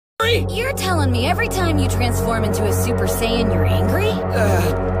You're telling me every time you transform into a Super Saiyan, you're angry?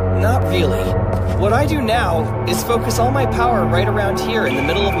 Not really. What I do now is focus all my power right around here in the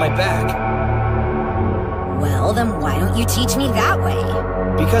middle of my back. Well, then why don't you teach me that way?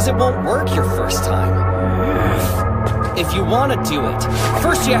 Because it won't work your first time. If you want to do it,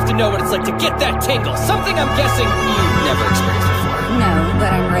 first you have to know what it's like to get that tingle. Something I'm guessing you've never experienced before. No,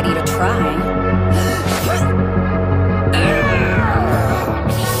 but I'm ready to try.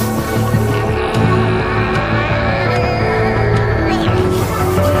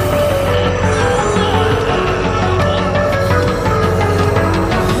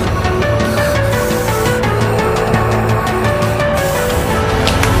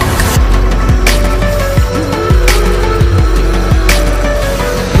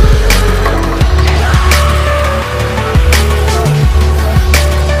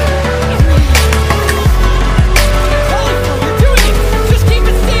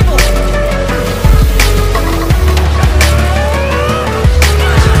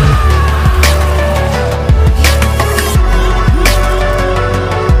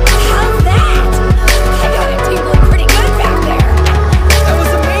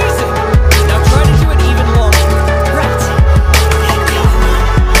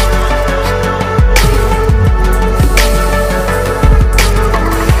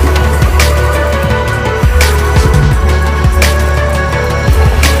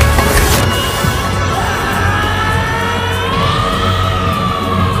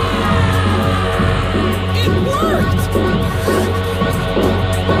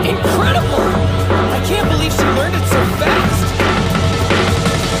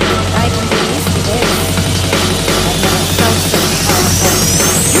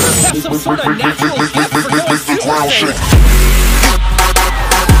 Sort of natural gift for going Super Saiyan.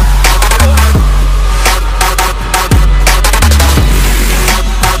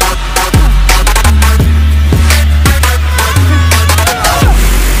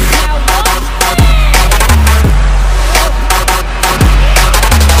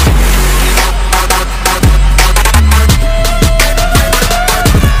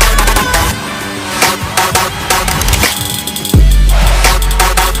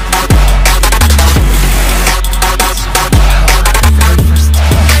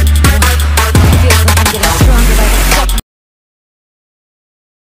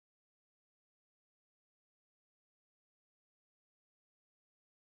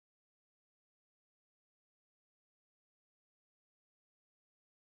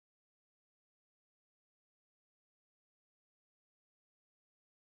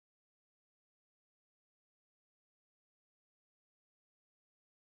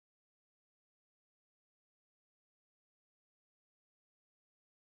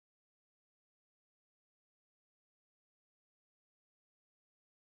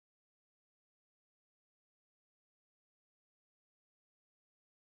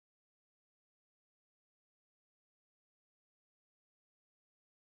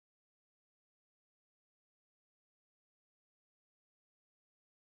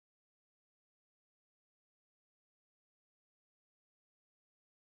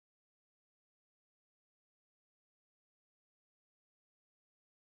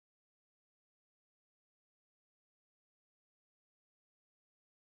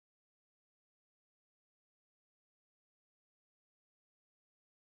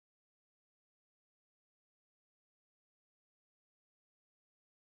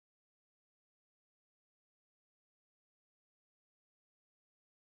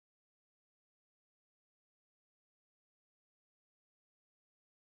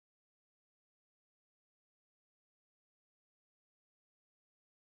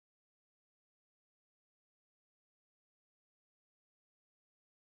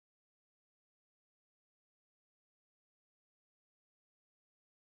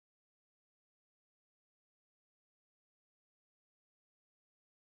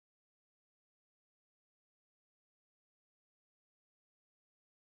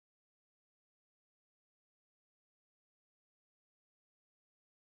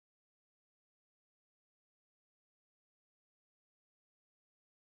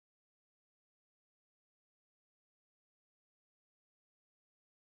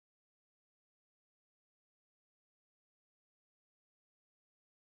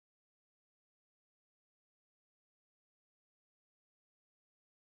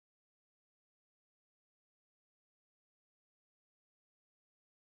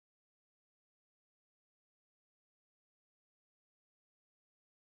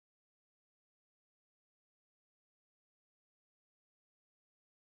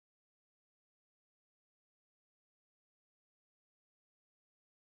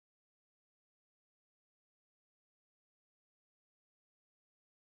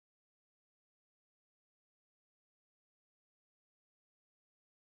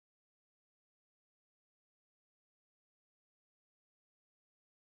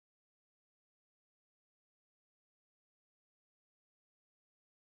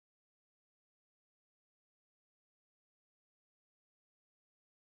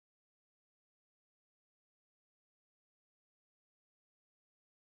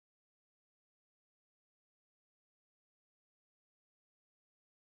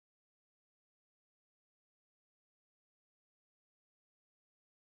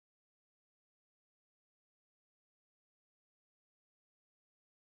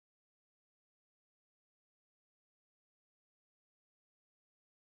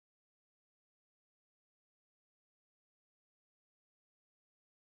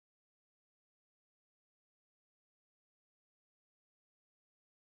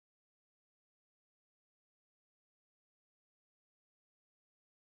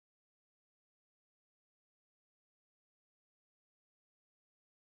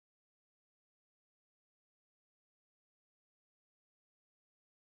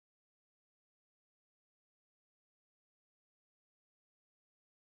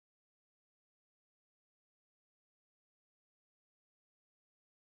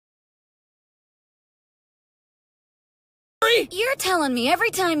 You're telling me every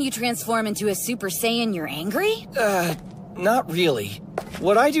time you transform into a Super Saiyan, you're angry? Not really.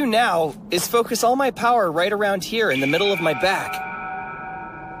 What I do now is focus all my power right around here in the middle of my back.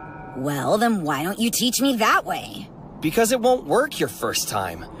 Well, then why don't you teach me that way? Because it won't work your first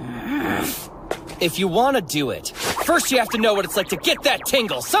time. If you want to do it, first you have to know what it's like to get that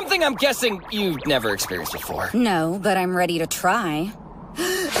tingle, something I'm guessing you've never experienced before. No, but I'm ready to try.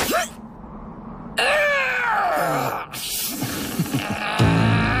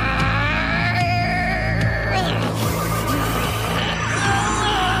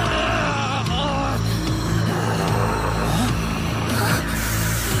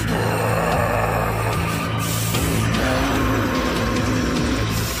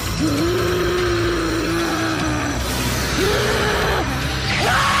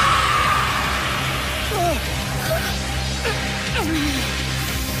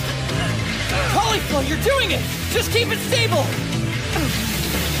 Caulifla, you're doing it! Just keep it stable!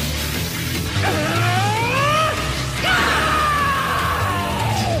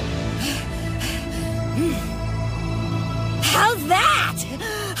 How's that?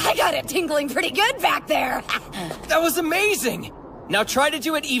 I got it tingling pretty good back there. That was amazing! Now try to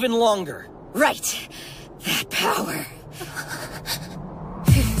do it even longer. Right. That power.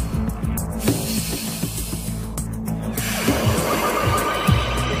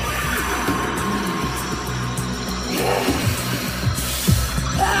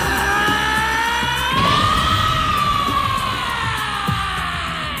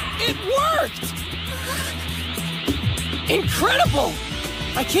 It worked! Incredible!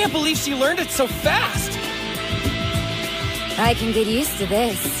 I can't believe she learned it so fast! I can get used to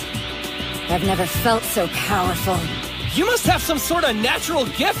this. I've never felt so powerful. You must have some sort of natural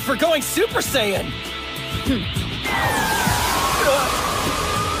gift for going Super Saiyan!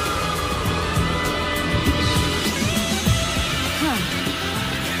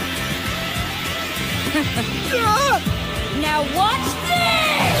 Now watch this!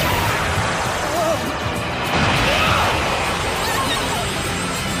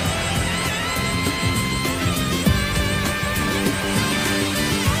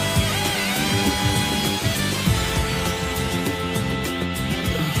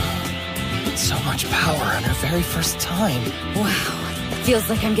 So much power on her very first time. Wow. Feels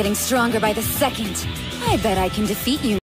like I'm getting stronger by the second. I bet I can defeat you